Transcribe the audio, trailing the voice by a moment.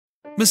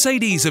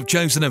Mercedes have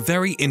chosen a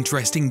very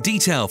interesting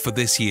detail for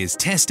this year's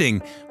testing,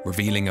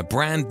 revealing a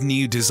brand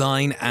new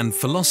design and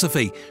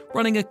philosophy,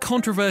 running a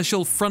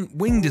controversial front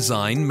wing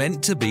design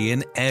meant to be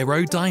an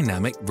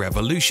aerodynamic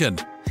revolution.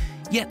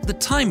 Yet the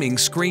timing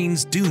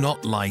screens do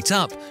not light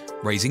up,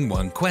 raising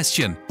one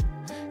question.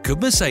 Could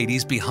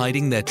Mercedes be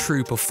hiding their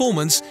true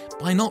performance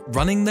by not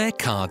running their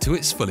car to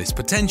its fullest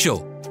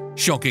potential?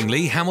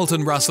 Shockingly,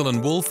 Hamilton, Russell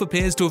and Wolff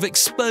appears to have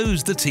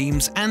exposed the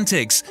team's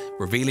antics,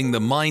 revealing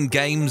the mind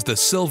games the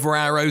Silver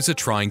Arrows are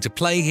trying to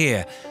play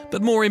here.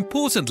 But more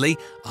importantly,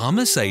 are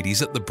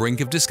Mercedes at the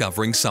brink of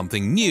discovering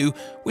something new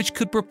which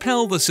could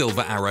propel the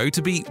Silver Arrow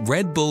to be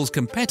Red Bull's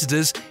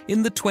competitors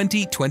in the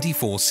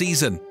 2024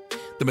 season?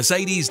 The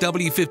Mercedes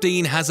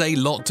W15 has a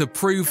lot to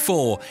prove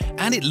for,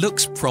 and it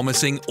looks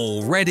promising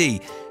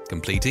already,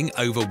 completing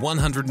over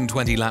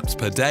 120 laps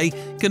per day,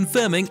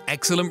 confirming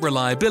excellent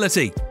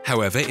reliability.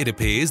 However, it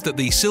appears that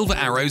the Silver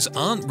Arrows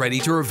aren't ready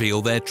to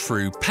reveal their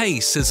true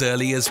pace as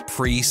early as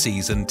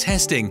pre-season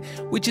testing,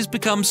 which has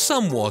become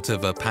somewhat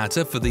of a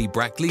patter for the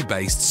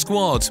Brackley-based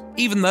squad.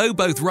 Even though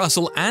both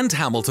Russell and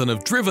Hamilton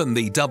have driven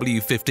the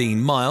W15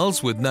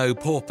 miles with no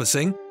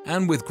porpoising,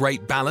 and with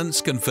great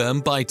balance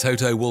confirmed by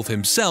Toto Wolff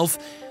himself,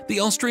 the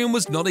Austrian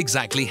was not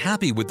exactly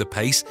happy with the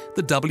pace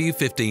the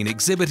W15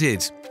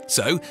 exhibited.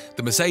 So,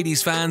 the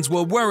Mercedes fans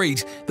were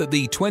worried that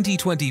the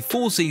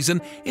 2024 season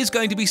is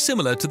going to be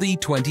similar to the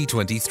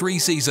 2023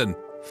 season.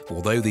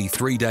 Although the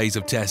 3 days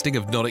of testing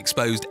have not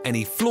exposed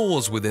any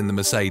flaws within the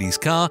Mercedes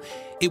car,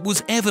 it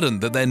was evident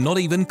that they're not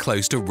even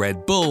close to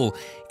Red Bull,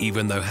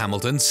 even though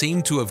Hamilton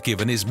seemed to have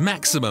given his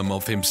maximum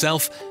of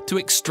himself to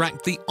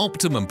extract the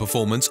optimum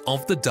performance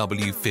of the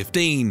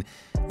W15.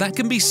 That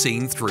can be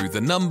seen through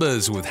the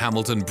numbers, with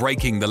Hamilton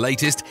braking the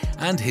latest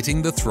and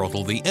hitting the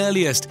throttle the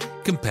earliest,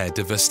 compared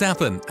to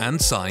Verstappen and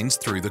Sainz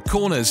through the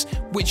corners,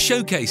 which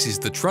showcases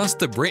the trust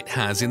the Brit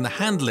has in the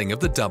handling of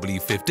the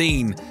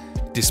W15.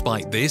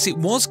 Despite this, it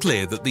was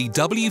clear that the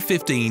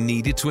W15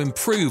 needed to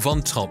improve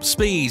on top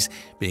speed,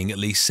 being at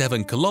least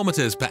 7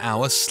 km per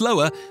hour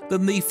slower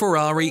than the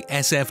Ferrari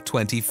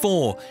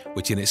SF24,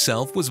 which in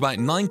itself was about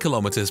 9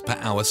 km per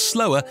hour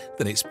slower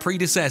than its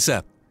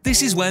predecessor.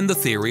 This is when the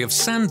theory of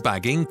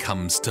sandbagging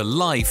comes to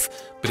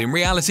life, but in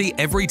reality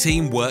every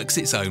team works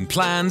its own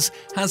plans,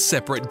 has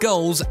separate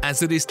goals,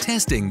 as it is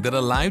testing that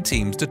allow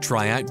teams to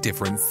try out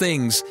different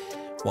things.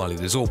 While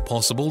it is all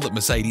possible that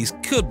Mercedes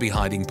could be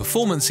hiding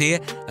performance here,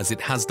 as it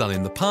has done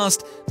in the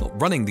past,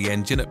 not running the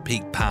engine at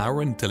peak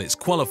power until its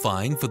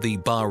qualifying for the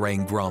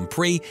Bahrain Grand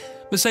Prix,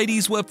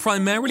 Mercedes were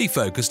primarily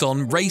focused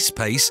on race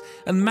pace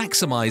and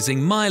maximising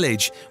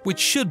mileage, which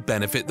should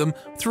benefit them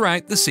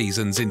throughout the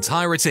season's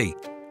entirety.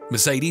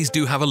 Mercedes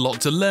do have a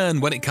lot to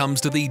learn when it comes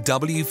to the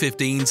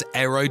W15's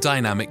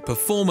aerodynamic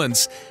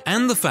performance,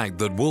 and the fact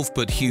that Wolff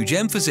put huge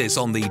emphasis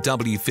on the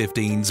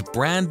W15's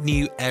brand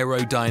new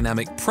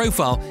aerodynamic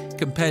profile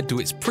compared to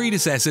its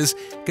predecessors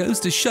goes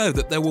to show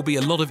that there will be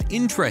a lot of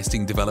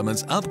interesting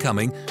developments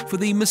upcoming for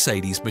the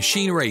Mercedes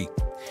machinery.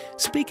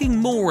 Speaking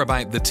more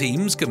about the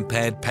team's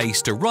compared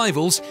pace to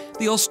rivals,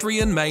 the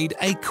Austrian made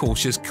a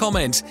cautious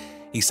comment.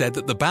 He said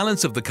that the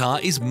balance of the car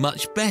is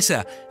much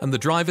better and the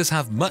drivers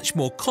have much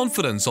more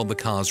confidence on the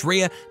car's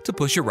rear to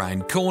push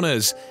around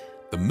corners.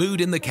 The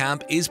mood in the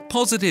camp is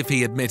positive,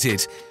 he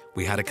admitted.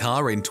 We had a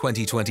car in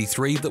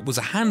 2023 that was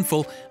a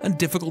handful and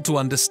difficult to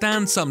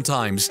understand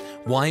sometimes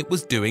why it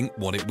was doing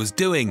what it was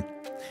doing.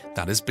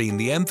 That has been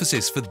the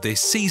emphasis for this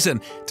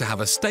season, to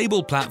have a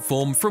stable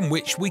platform from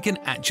which we can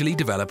actually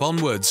develop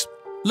onwards.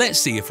 Let's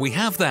see if we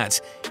have that.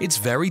 It's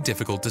very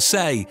difficult to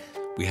say.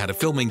 We had a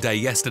filming day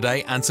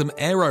yesterday and some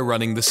aero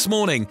running this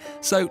morning,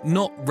 so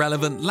not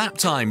relevant lap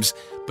times,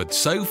 but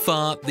so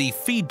far the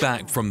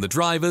feedback from the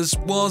drivers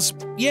was,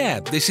 yeah,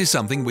 this is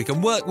something we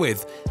can work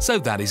with, so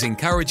that is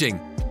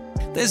encouraging.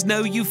 There's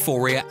no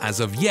euphoria as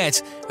of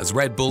yet, as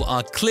Red Bull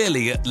are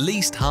clearly at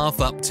least half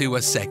up to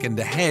a second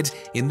ahead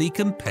in the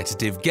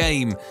competitive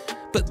game.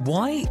 But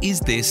why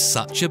is this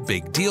such a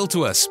big deal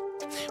to us?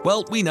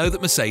 Well, we know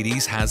that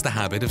Mercedes has the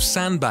habit of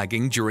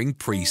sandbagging during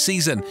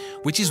pre-season,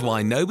 which is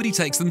why nobody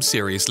takes them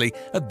seriously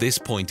at this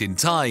point in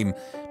time.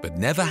 But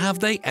never have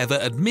they ever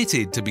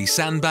admitted to be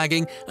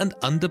sandbagging and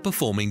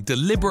underperforming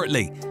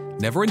deliberately.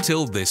 Never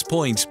until this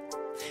point.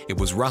 It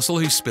was Russell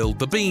who spilled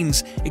the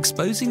beans,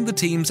 exposing the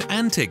team's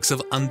antics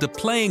of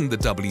underplaying the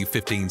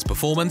W15's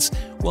performance,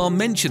 while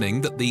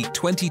mentioning that the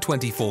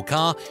 2024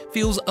 car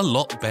feels a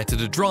lot better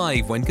to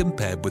drive when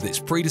compared with its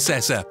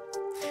predecessor.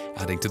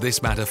 Adding to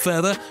this matter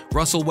further,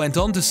 Russell went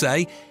on to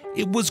say,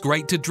 "It was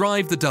great to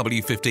drive the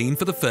W15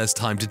 for the first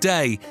time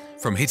today.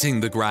 From hitting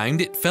the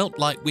ground, it felt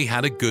like we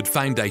had a good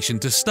foundation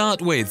to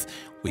start with.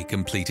 We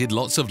completed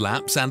lots of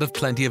laps and have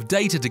plenty of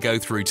data to go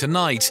through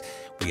tonight.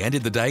 We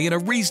ended the day in a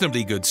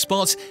reasonably good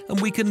spot and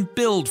we can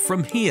build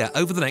from here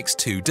over the next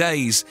 2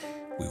 days.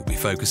 We will be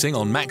focusing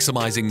on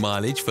maximising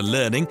mileage for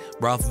learning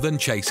rather than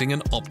chasing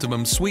an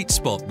optimum sweet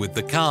spot with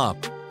the car.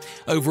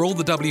 Overall,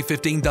 the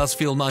W15 does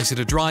feel nicer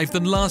to drive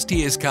than last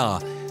year's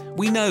car.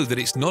 We know that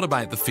it's not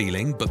about the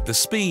feeling, but the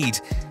speed.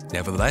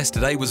 Nevertheless,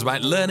 today was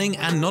about learning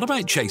and not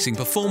about chasing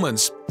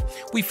performance.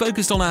 We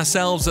focused on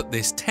ourselves at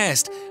this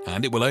test,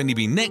 and it will only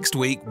be next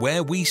week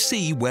where we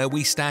see where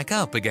we stack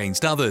up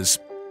against others.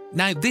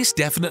 Now, this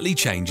definitely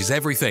changes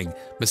everything.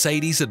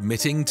 Mercedes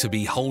admitting to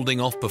be holding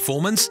off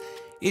performance.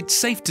 It's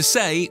safe to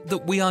say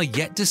that we are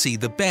yet to see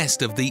the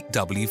best of the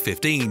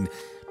W15.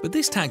 But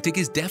this tactic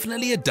is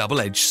definitely a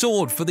double-edged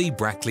sword for the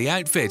Brackley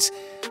outfit.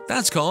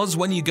 That's cause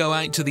when you go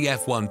out to the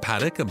F1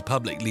 paddock and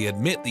publicly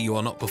admit that you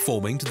are not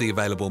performing to the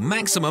available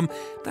maximum,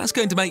 that's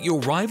going to make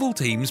your rival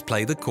teams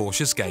play the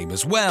cautious game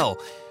as well.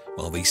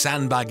 While the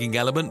sandbagging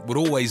element would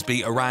always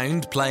be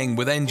around playing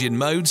with engine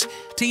modes,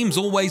 teams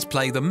always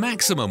play the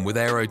maximum with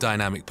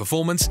aerodynamic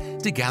performance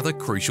to gather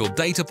crucial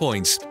data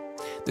points.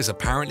 This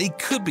apparently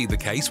could be the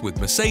case with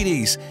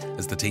Mercedes,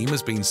 as the team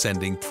has been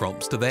sending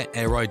props to their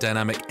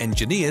aerodynamic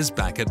engineers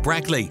back at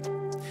Brackley.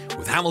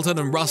 With Hamilton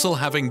and Russell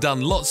having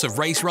done lots of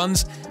race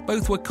runs,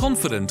 both were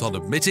confident on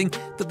admitting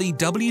that the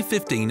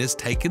W15 has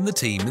taken the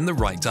team in the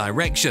right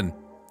direction.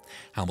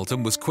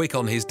 Hamilton was quick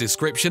on his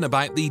description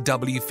about the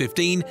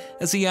W15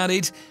 as he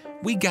added,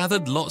 "We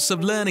gathered lots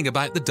of learning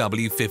about the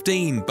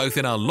W15, both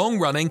in our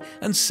long-running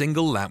and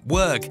single-lap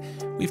work.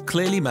 We've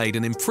clearly made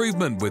an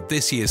improvement with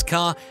this year's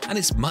car and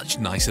it's much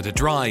nicer to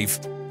drive."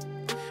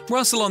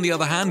 Russell, on the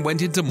other hand,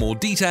 went into more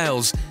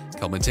details,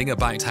 commenting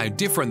about how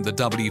different the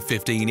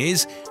W15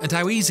 is and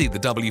how easy the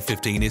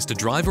W15 is to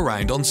drive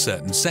around on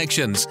certain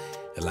sections.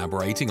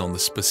 Elaborating on the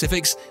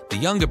specifics, the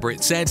younger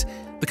Brit said,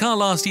 "The car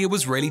last year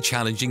was really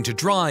challenging to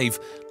drive.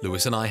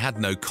 Lewis and I had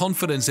no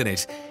confidence in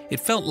it.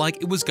 It felt like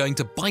it was going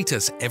to bite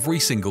us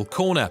every single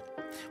corner.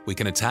 We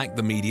can attack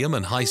the medium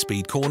and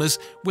high-speed corners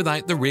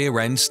without the rear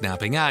end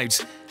snapping out,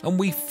 and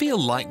we feel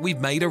like we've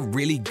made a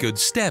really good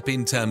step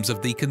in terms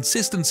of the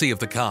consistency of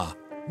the car.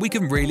 We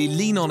can really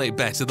lean on it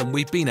better than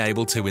we've been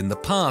able to in the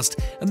past,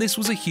 and this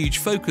was a huge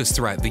focus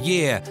throughout the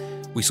year.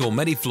 We saw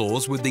many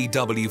flaws with the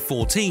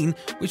W14,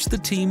 which the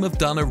team have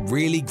done a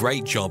really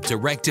great job to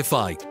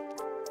rectify."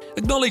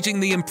 Acknowledging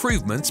the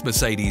improvements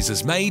Mercedes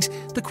has made,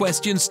 the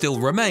question still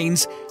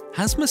remains,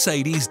 has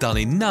Mercedes done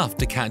enough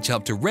to catch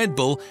up to Red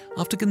Bull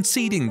after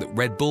conceding that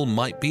Red Bull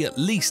might be at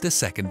least a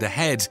second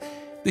ahead?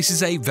 This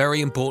is a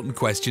very important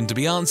question to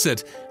be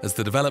answered, as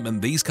the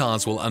development these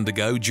cars will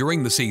undergo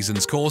during the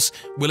season's course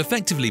will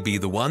effectively be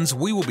the ones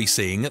we will be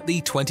seeing at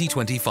the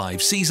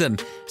 2025 season,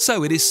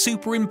 so it is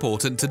super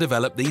important to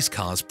develop these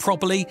cars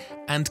properly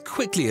and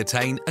quickly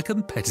attain a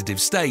competitive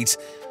state.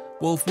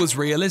 Wolff was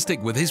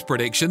realistic with his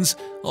predictions,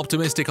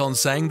 optimistic on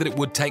saying that it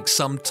would take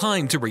some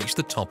time to reach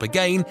the top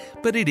again,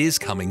 but it is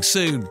coming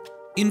soon.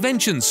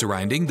 Inventions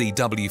surrounding the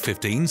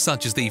W15,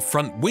 such as the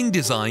front wing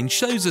design,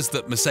 shows us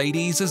that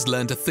Mercedes has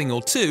learned a thing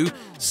or two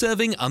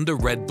serving under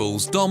Red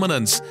Bull's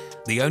dominance.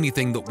 The only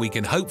thing that we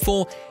can hope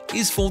for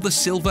is for the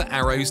silver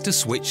arrows to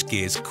switch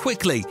gears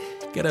quickly,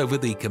 get over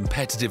the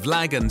competitive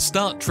lag and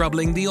start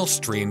troubling the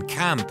Austrian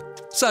camp.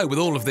 So with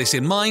all of this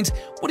in mind,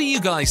 what do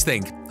you guys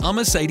think? Are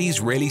Mercedes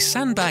really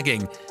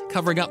sandbagging,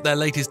 covering up their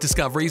latest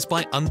discoveries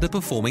by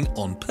underperforming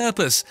on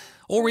purpose?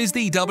 Or is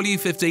the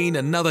W15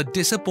 another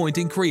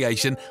disappointing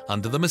creation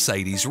under the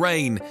Mercedes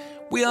reign?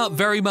 We are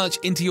very much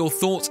into your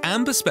thoughts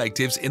and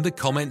perspectives in the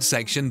comment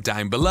section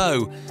down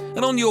below.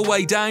 And on your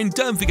way down,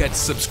 don't forget to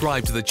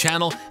subscribe to the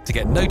channel to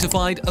get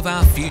notified of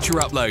our future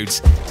uploads,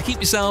 to keep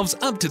yourselves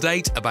up to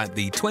date about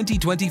the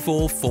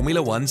 2024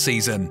 Formula One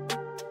season.